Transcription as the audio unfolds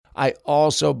I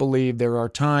also believe there are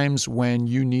times when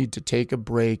you need to take a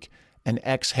break and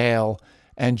exhale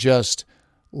and just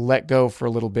let go for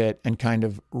a little bit and kind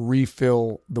of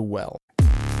refill the well.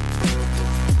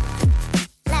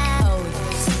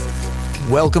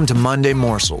 Welcome to Monday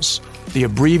Morsels, the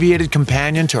abbreviated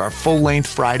companion to our full-length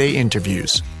Friday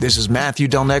interviews. This is Matthew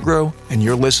Del Negro, and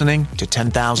you're listening to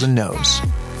 10,000 No's.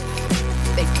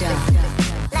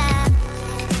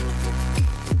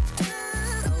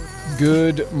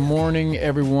 Good morning,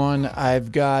 everyone.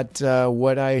 I've got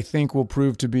what I think will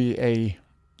prove to be a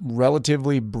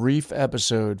relatively brief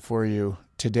episode for you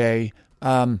today.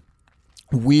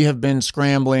 We have been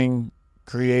scrambling,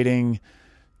 creating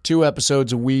 2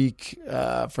 episodes a week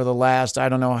for the last, I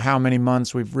don't know how many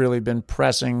months. We've really been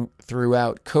pressing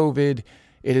throughout COVID.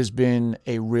 It has been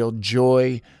a real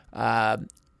joy.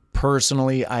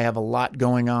 Personally, I have a lot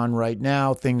going on right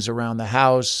now, things around the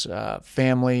house,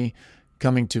 family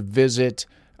coming to visit,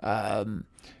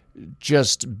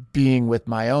 just being with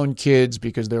my own kids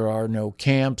because there are no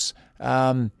camps,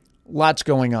 lots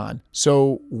going on.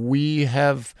 So we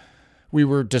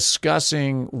were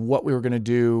discussing what we were going to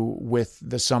do with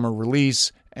the summer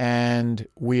release, and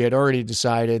we had already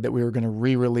decided that we were going to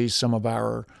re-release some of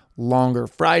our longer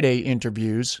Friday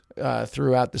interviews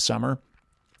throughout the summer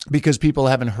because people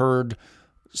haven't heard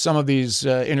some of these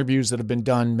interviews that have been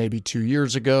done maybe 2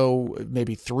 years ago,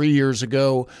 maybe 3 years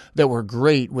ago, that were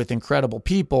great with incredible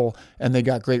people, and they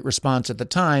got great response at the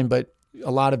time, but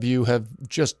a lot of you have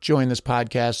just joined this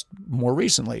podcast more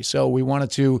recently. So we wanted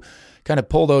to kind of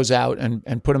pull those out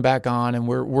and put them back on, and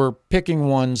we're picking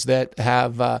ones that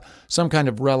have some kind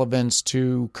of relevance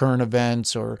to current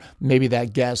events, or maybe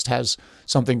that guest has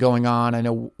something going on. I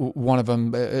know one of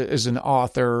them is an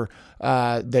author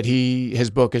that his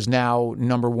book is now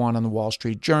 #1 on the Wall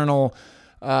Street Journal.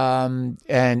 And,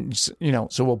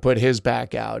 so we'll put his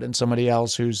back out, and somebody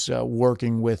else who's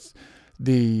working with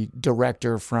the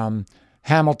director from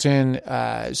Hamilton.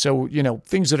 So,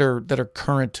 things that are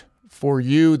current for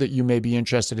you that you may be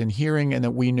interested in hearing and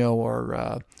that we know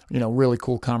are, really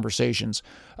cool conversations.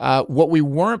 What we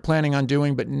weren't planning on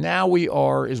doing, but now we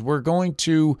are, is we're going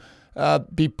to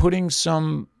be putting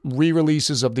some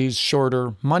re-releases of these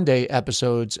shorter Monday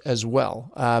episodes as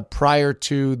well. Prior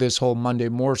to this whole Monday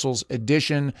Morsels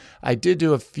edition, I did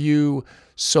do a few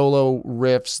solo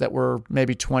riffs that were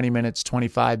maybe 20 minutes,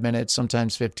 25 minutes,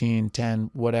 sometimes 15, 10,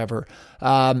 whatever.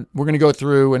 We're going to go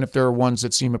through, and if there are ones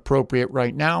that seem appropriate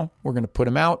right now, we're going to put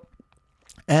them out.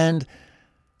 And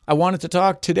I wanted to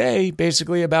talk today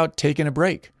basically about taking a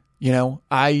break.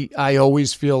 I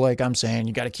always feel like I'm saying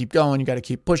you got to keep going, you got to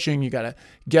keep pushing, you got to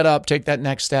get up, take that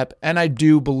next step. And I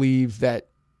do believe that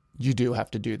you do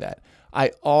have to do that.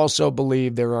 I also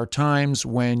believe there are times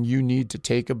when you need to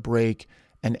take a break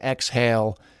and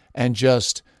exhale and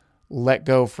just let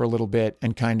go for a little bit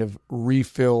and kind of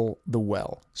refill the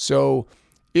well. So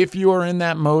if you are in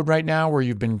that mode right now where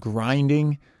you've been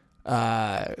grinding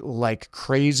like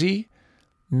crazy,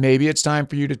 maybe it's time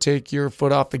for you to take your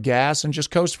foot off the gas and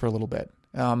just coast for a little bit.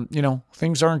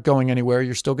 Things aren't going anywhere.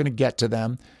 You're still going to get to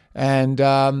them. And,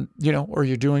 or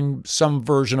you're doing some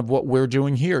version of what we're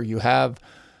doing here. You have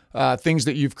things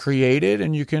that you've created,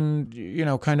 and you can,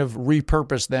 kind of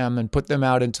repurpose them and put them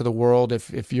out into the world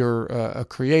if you're a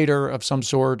creator of some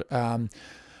sort.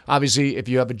 Obviously, if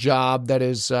you have a job that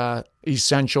is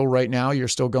essential right now, you're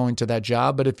still going to that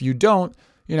job. But if you don't,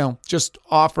 just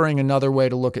offering another way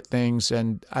to look at things.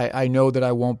 And I know that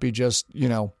I won't be just,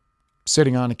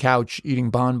 sitting on a couch eating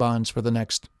bonbons for the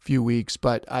next few weeks.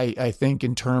 But I think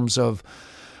in terms of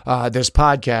this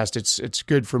podcast, it's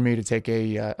good for me to take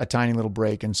a tiny little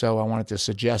break. And so I wanted to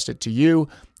suggest it to you.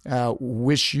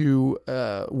 Wish you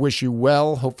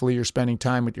well. Hopefully you're spending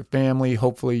time with your family.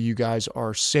 Hopefully you guys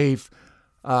are safe.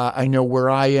 I know where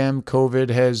I am, COVID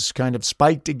has kind of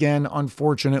spiked again,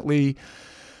 unfortunately.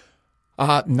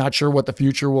 Not sure what the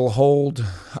future will hold.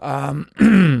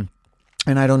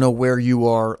 And I don't know where you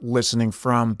are listening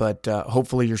from, but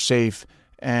hopefully you're safe,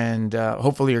 and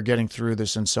hopefully you're getting through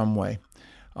this in some way.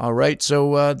 All right,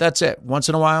 so that's it. Once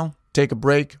in a while, take a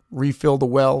break, refill the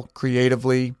well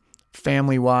creatively,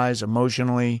 family-wise,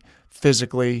 emotionally,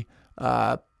 physically.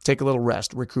 Take a little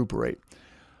rest, recuperate.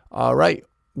 All right.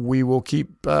 We will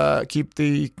keep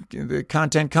the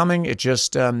content coming. It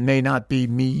just may not be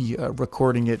me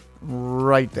recording it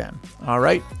right then. All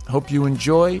right. Hope you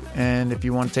enjoy. And if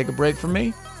you want to take a break from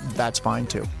me, that's fine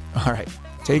too. All right.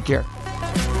 Take care.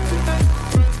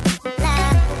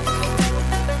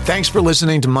 Thanks for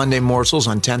listening to Monday Morsels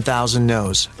on 10,000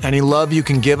 No's. Any love you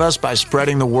can give us by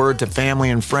spreading the word to family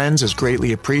and friends is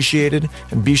greatly appreciated.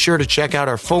 And be sure to check out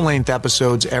our full-length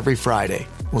episodes every Friday.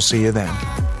 We'll see you then.